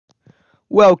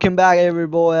Welcome back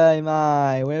everybody,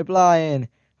 mate. We're playing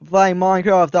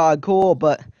Minecraft Hardcore,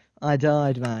 but I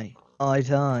died, mate. I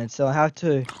died, so I had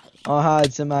to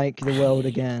make the world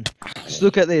again. Just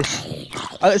look at this.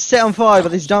 I got set on fire by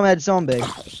this dumbhead zombie.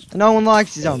 And no one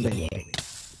likes the zombie. I'm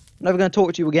never gonna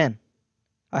talk to you again.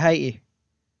 I hate you.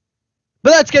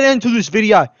 But let's get into this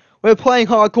video. We're playing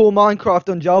Hardcore Minecraft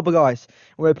on Jabba, guys.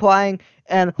 We're playing,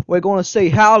 and we're gonna see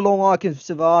how long I can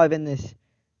survive in this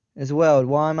world.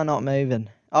 Why am I not moving?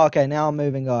 Oh, okay, now I'm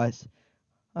moving, guys.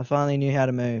 I finally knew how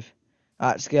to move.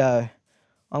 Alright, let's go.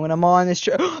 I'm gonna mine this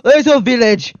tree. There's a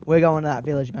village! We're going to that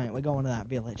village, mate. We're going to that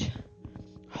village.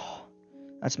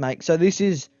 Let's make. So this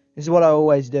is what I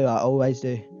always do. I always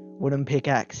do wooden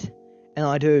pickaxe, and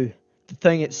I do the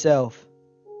thing itself.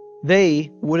 The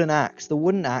wooden axe. The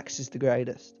wooden axe is the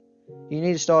greatest. You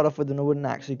need to start off with a wooden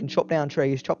axe so you can chop down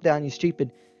trees, chop down your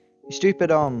stupid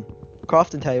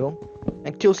crafting table,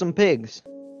 and kill some pigs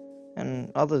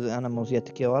and other animals yet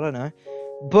to kill. I don't know,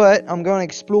 but I'm going to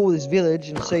explore this village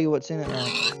and see what's in it now.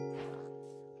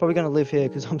 Probably going to live here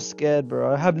because I'm scared,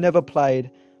 bro. I have never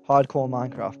played hardcore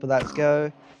Minecraft, but let's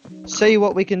go see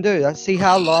what we can do. Let's see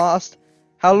how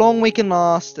long we can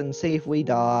last, and see if we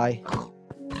die.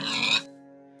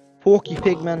 Porky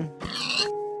Pigman,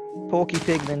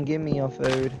 give me your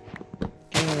food.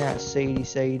 Give me that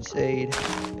seed.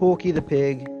 Porky the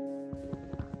pig.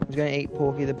 I was gonna eat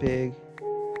Porky the pig.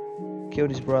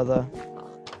 Killed his brother.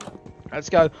 Let's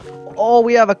go. Oh,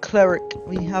 we have a cleric.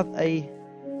 We have a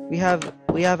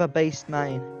beast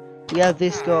main. We have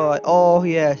this guy. Oh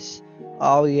yes.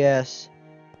 Oh yes.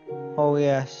 Oh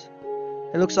yes.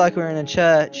 It looks like we're in a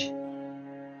church.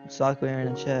 Let's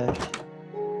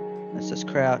just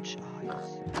crouch. Oh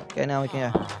yes. Okay, now we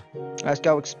can go. Let's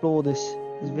go explore this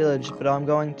village, but I'm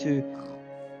going to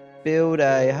build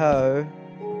a hoe.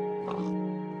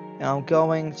 And I'm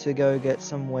going to go get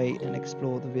some wheat and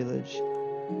explore the village.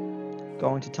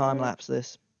 Going to time-lapse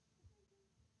this.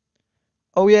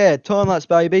 Oh yeah, time-lapse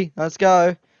baby. Let's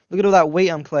go. Look at all that wheat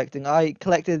I'm collecting. I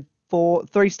collected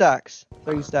 3 stacks.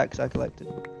 3 stacks I collected.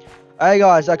 Hey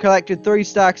guys, I collected 3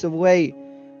 stacks of wheat.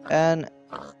 And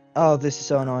oh, this is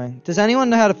so annoying. Does anyone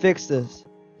know how to fix this?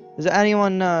 Does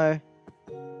anyone know?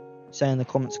 Say in the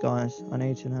comments, guys. I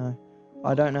need to know.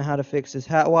 I don't know how to fix this.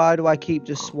 Why do I keep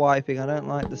just swiping? I don't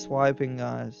like the swiping,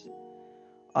 guys.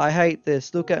 I hate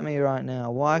this. Look at me right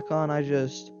now. Why can't I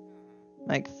just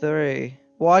make 3?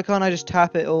 Why can't I just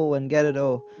tap it all and get it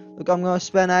all? Look, I'm going to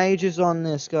spend ages on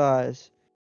this, guys.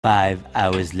 5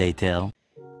 hours later.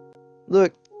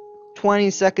 Look,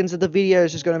 20 seconds of the video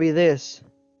is just going to be this.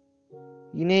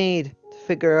 You need to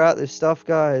figure out this stuff,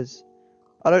 guys.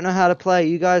 I don't know how to play.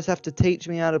 You guys have to teach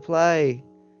me how to play.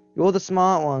 You're the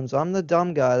smart ones. I'm the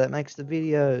dumb guy that makes the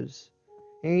videos.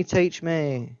 You need to teach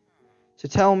me. So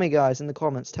tell me, guys, in the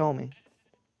comments. Tell me.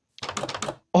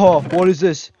 Oh, what is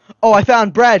this? Oh, I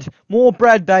found bread. More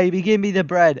bread, baby. Give me the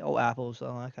bread. Oh, apples. I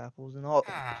like apples. And oh,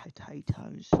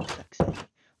 potatoes. Sexy.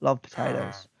 Love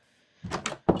potatoes.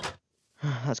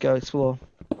 Let's go explore.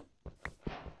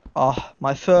 Oh,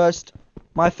 my first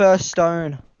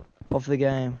stone of the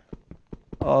game.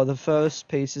 Oh, the first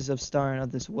pieces of stone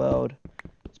of this world.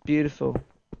 It's beautiful.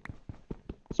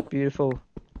 It's beautiful.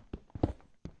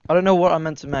 I don't know what I'm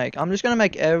meant to make. I'm just going to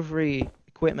make every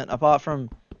equipment apart from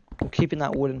keeping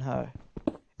that wooden hoe.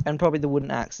 And probably the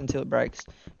wooden axe until it breaks.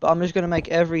 But I'm just going to make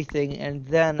everything, and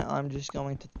then I'm just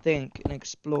going to think and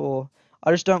explore.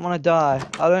 I just don't want to die.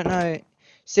 I don't know.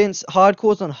 Since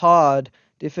hardcore's on hard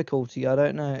difficulty, I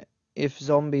don't know if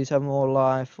zombies have more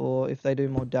life or if they do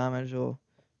more damage or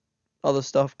other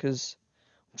stuff, because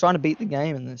I'm trying to beat the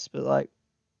game in this, but like,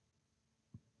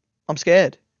 I'm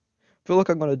scared. I feel like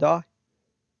I'm gonna die.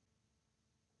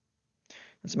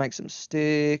 Let's make some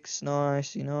sticks.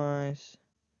 Nicey nice.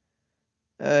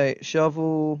 Hey,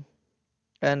 shovel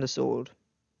and a sword.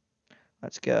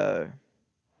 Let's go.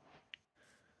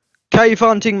 Cave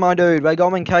hunting, my dude. We're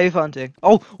going cave hunting.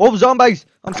 Oh, zombies!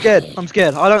 I'm scared.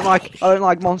 I don't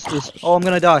like monsters. Oh, I'm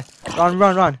gonna die.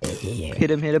 Run.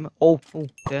 Hit him. Oh,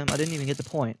 damn, I didn't even get the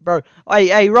point. Bro,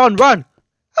 hey, run!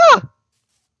 Ah!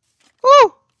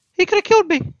 Oh, he could have killed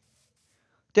me.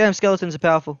 Damn, skeletons are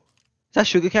powerful. Is that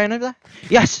sugarcane over there?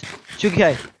 Yes,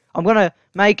 sugarcane. I'm gonna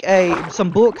make some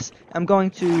books. I'm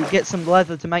going to get some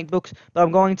leather to make books, but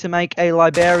I'm going to make a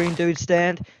librarian dude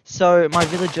stand so my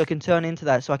villager can turn into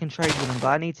that, so I can trade with him. But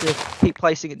I need to keep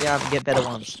placing it down to get better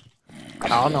ones.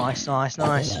 Oh, nice.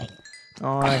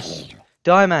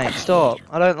 Die, mate. Stop.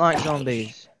 I don't like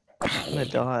zombies. I'm gonna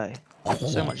die.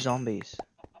 There's so much zombies.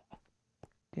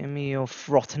 Give me your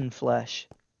rotten flesh.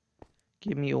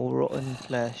 Give me your rotten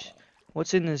flesh.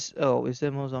 What's in this? Oh, is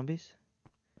there more zombies?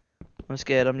 I'm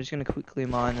scared. I'm just gonna quickly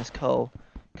mine this coal.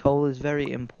 Coal is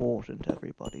very important,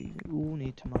 everybody. We all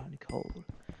need to mine coal.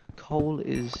 Coal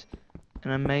is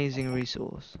an amazing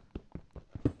resource.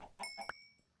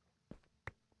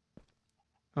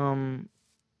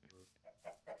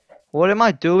 What am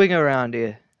I doing around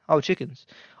here? Oh, chickens.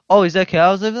 Oh, is there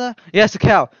cows over there? Yes, a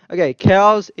cow. Okay,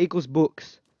 cows equals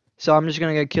books. So I'm just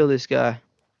gonna go kill this guy.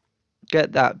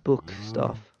 Get that book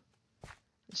stuff.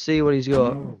 See what he's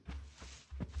got.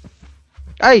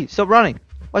 Hey, stop running.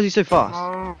 Why is he so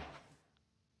fast?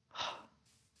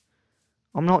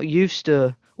 I'm not used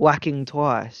to whacking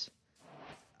twice.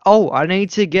 Oh, I need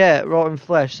to get rotten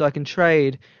flesh so I can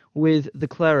trade with the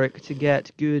cleric to get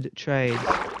good trades.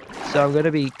 So I'm going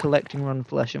to be collecting rotten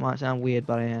flesh. It might sound weird,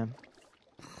 but I am.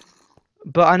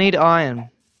 But I need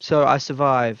iron, so I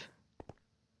survive.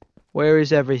 Where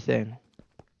is everything?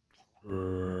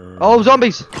 Oh,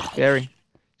 zombies! Scary.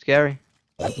 Scary.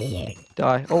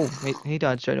 Die. Oh, he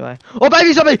died straight away. Oh,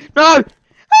 baby zombie! No!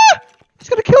 Ah! He's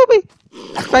gonna kill me!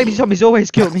 Baby zombies always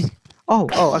kill me.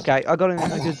 Oh, okay. I got him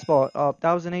in a good spot. Oh,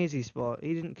 that was an easy spot.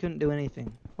 He couldn't do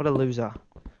anything. What a loser.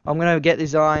 I'm gonna get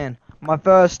this iron. My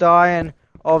first iron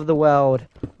of the world.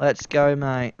 Let's go,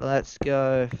 mate. Let's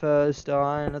go. First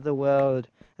iron of the world.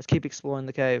 Let's keep exploring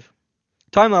the cave.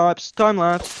 Time lapse. Time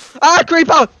lapse. Ah,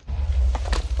 creeper!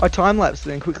 I time lapsed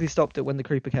and then quickly stopped it when the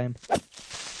creeper came.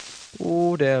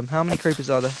 Oh damn! How many creepers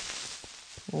are there?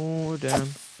 Oh damn!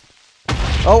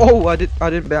 Oh! I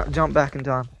didn't jump back in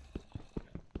time.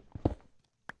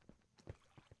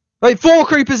 Wait, 4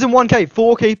 creepers in one cave.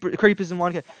 4 creepers in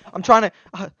one cave. I'm trying to.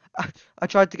 I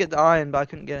tried to get the iron, but I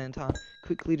couldn't get it in time.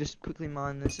 Quickly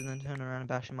mine this and then turn around and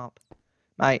bash him up.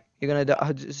 Mate, you're gonna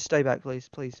die. Just stay back, please,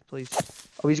 please, please.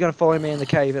 Oh, he's gonna follow me in the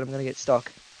cave, and I'm gonna get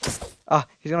stuck. Ah,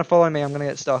 he's gonna follow me. I'm gonna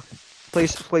get stuck.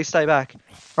 Please, please stay back.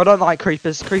 I don't like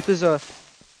creepers. Creepers are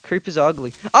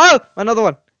ugly. Oh, another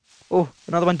one. Oh,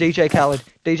 another one. DJ Khaled.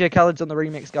 DJ Khaled's on the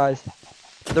remix, guys.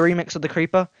 The remix of the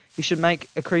creeper. He should make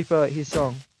a creeper his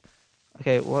song.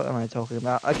 Okay, what am I talking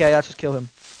about? Okay, let's just kill him.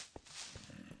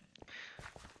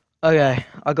 Okay,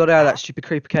 I got out of that stupid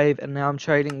creeper cave, and now I'm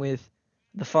trading with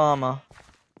the farmer.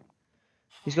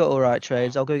 He's got alright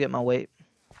trades. I'll go get my wheat.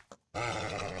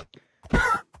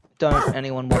 Don't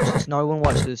anyone watch this. No one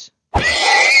watch this.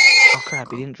 Oh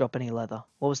crap, he didn't drop any leather.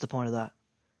 What was the point of that?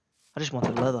 I just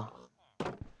wanted leather.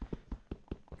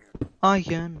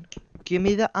 Iron. Give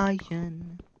me the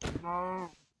iron.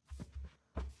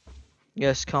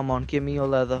 Yes, come on, give me your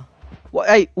leather. What?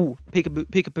 Hey, ooh, peekaboo,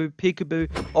 peekaboo, peekaboo.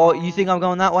 Oh, you think I'm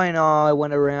going that way? No, I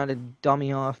went around and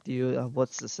dummy after you.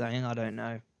 What's the saying? I don't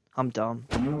know. I'm dumb.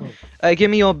 Hey,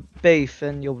 give me your beef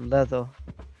and your leather,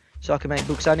 so I can make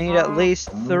books. I need at least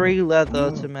 3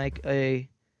 leather to make 3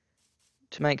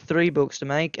 books, to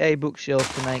make a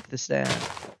bookshelf, to make the stand.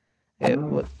 Yeah,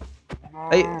 what?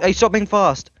 Hey, stop being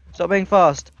fast. Stop being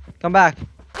fast. Come back.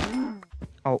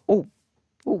 Oh,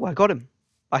 I got him.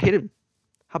 I hit him.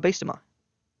 How beast am I?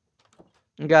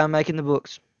 Okay, I'm making the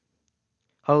books.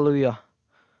 Hallelujah.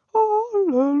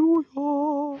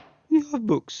 Hallelujah. We have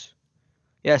books.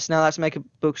 Yes, now let's make a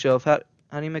bookshelf. How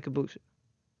do you make a bookshelf?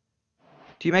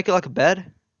 Do you make it like a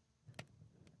bed?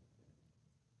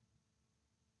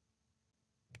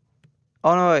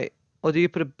 Oh no, wait. Or do you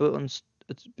put a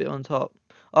bit on top?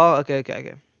 Oh, okay.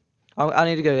 I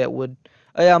need to go get wood.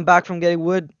 Oh yeah, I'm back from getting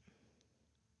wood.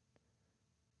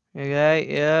 Okay,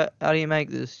 yeah. How do you make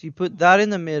this? You put that in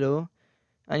the middle,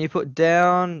 and you put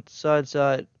down,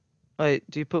 side. Wait,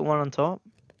 do you put one on top?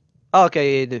 Oh,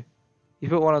 okay, yeah, you do. You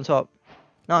put one on top.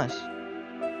 Nice.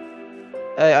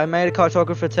 Hey, I made a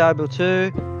cartographer table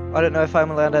too. I don't know if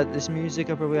I'm allowed to add this music.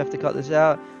 I probably have to cut this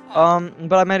out.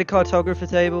 But I made a cartographer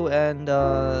table, and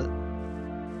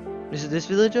is it this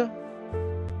villager?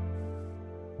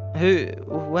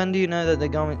 When do you know that they're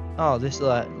going? Oh, this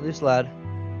lad.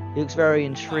 He looks very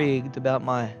intrigued about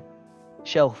my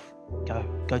shelf.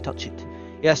 Go touch it.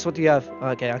 Yes, what do you have?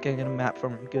 Okay, I can get a map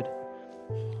from him. Good.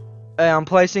 Hey, I'm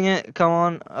placing it. Come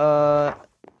on.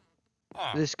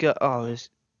 This guy. Oh,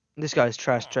 this guy's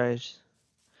trash trades.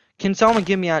 Can someone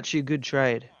give me actually a good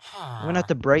trade? I'm gonna have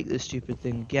to break this stupid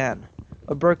thing again.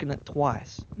 I've broken it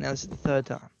twice. Now this is the 3rd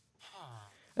time.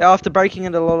 After breaking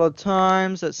it a lot of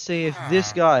times, let's see if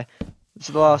this guy. This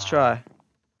is the last try.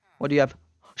 What do you have?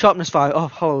 Sharpness 5. Oh,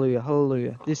 hallelujah,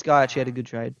 hallelujah. This guy actually had a good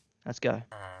trade. Let's go.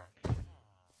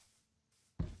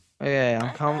 Okay,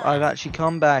 I've actually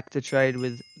come back to trade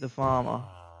with the farmer.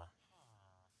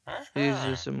 These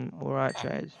are some alright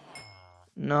trades.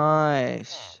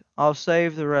 Nice. I'll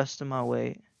save the rest of my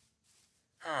wheat.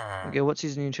 Okay, what's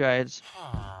his new trades?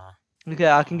 Okay,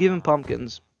 I can give him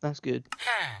pumpkins. That's good.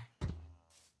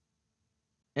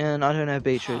 And I don't have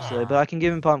beetroots though, but I can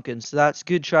give him pumpkins. So that's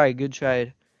good trade, good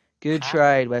trade. Good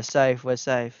trade. We're safe, we're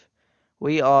safe.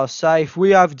 We are safe. We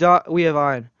have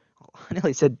iron. I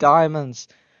nearly said diamonds.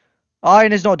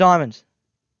 Iron is not diamonds.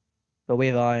 But we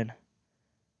have iron.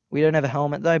 We don't have a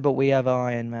helmet though, but we have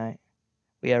iron, mate.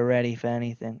 We are ready for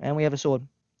anything. And we have a sword.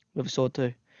 We have a sword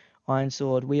too. Iron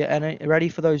sword. We are ready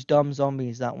for those dumb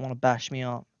zombies that want to bash me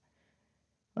up.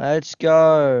 Let's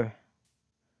go.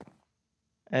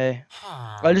 Hey.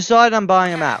 I decided I'm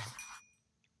buying a map.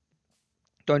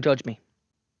 Don't judge me.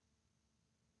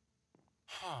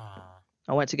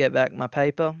 I went to get back my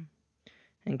paper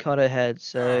and cut ahead.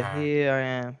 So here I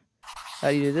am. How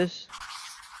do you do this?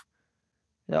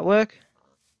 Does that work?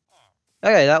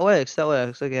 Okay, that works. That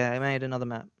works. Okay, I made another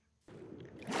map.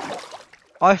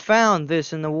 I found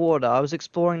this in the water. I was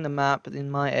exploring the map in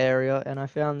my area and I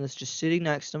found this just sitting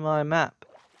next to my map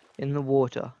in the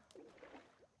water.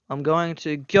 I'm going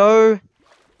to go.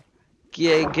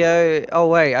 Oh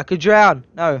wait, I could drown.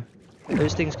 No,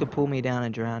 those things could pull me down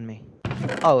and drown me.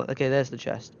 Oh, okay, there's the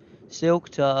chest. Silk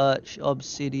touch,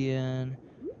 obsidian,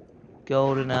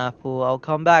 golden apple. I'll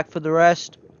come back for the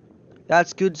rest.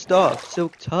 That's good stuff.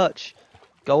 Silk touch.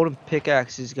 Golden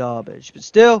pickaxe is garbage, but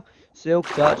still, silk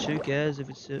touch. Who cares if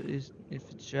it's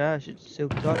trash? It's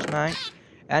silk touch, mate.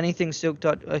 Anything silk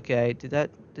touch. Okay, did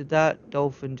that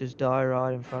dolphin just die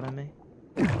right in front of me?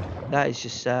 That is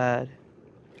just sad.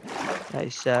 That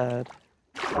is sad.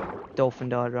 Dolphin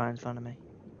died right in front of me.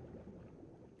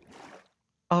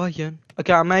 Iron.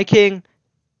 Okay, I'm making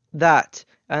that.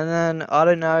 And then, I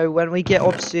don't know, when we get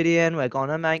obsidian, we're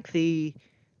gonna make the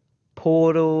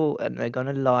portal and we're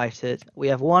gonna light it. We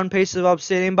have one piece of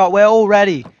obsidian, but we're all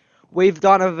ready. We've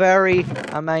done a very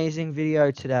amazing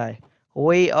video today.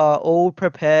 We are all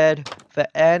prepared for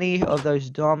any of those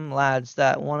dumb lads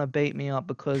that want to beat me up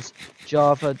because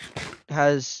Java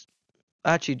has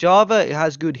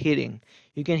good hitting.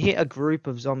 You can hit a group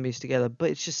of zombies together,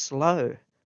 but it's just slow.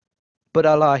 But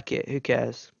I like it. Who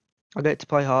cares? I get to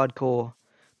play hardcore.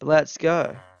 But let's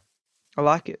go. I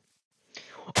like it.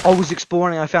 I was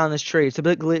exploring. I found this tree. It's a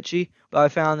bit glitchy, but I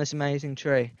found this amazing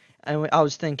tree. And I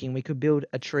was thinking we could build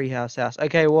a treehouse house.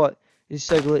 Okay, what? It's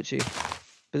so glitchy.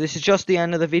 But this is just the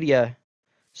end of the video.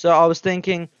 So I was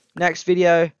thinking, next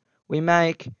video, we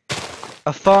make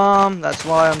a farm. That's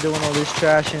why I'm doing all this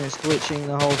trash and it's glitching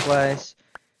the whole place.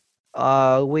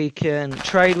 We can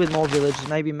trade with more villagers.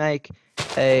 Maybe make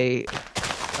a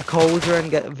cauldron,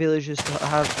 get villagers to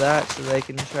have that so they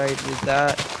can trade with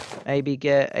that. Maybe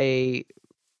get a,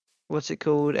 what's it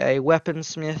called, a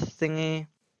weaponsmith thingy,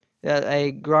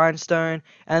 a grindstone,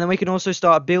 and then we can also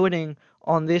start building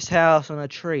on this house on a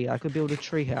tree. I could build a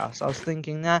tree house. I was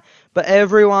thinking that. But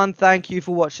everyone, thank you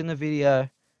for watching the video.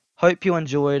 Hope you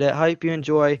enjoyed it. Hope you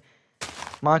enjoy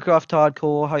Minecraft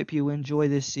Hardcore. Hope you enjoy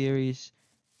this series.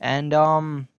 And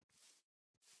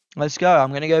let's go.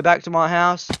 I'm gonna go back to my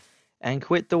house and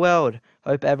quit the world.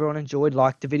 Hope everyone enjoyed.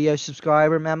 Like the video,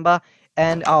 subscribe, remember.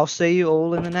 And I'll see you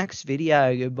all in the next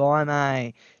video. Goodbye,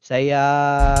 mate. See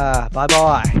ya.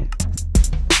 Bye-bye.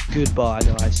 Goodbye,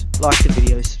 guys. Like the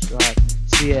video, subscribe.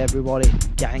 See ya, everybody.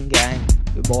 Gang, gang.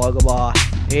 Goodbye, goodbye.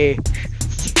 Hey.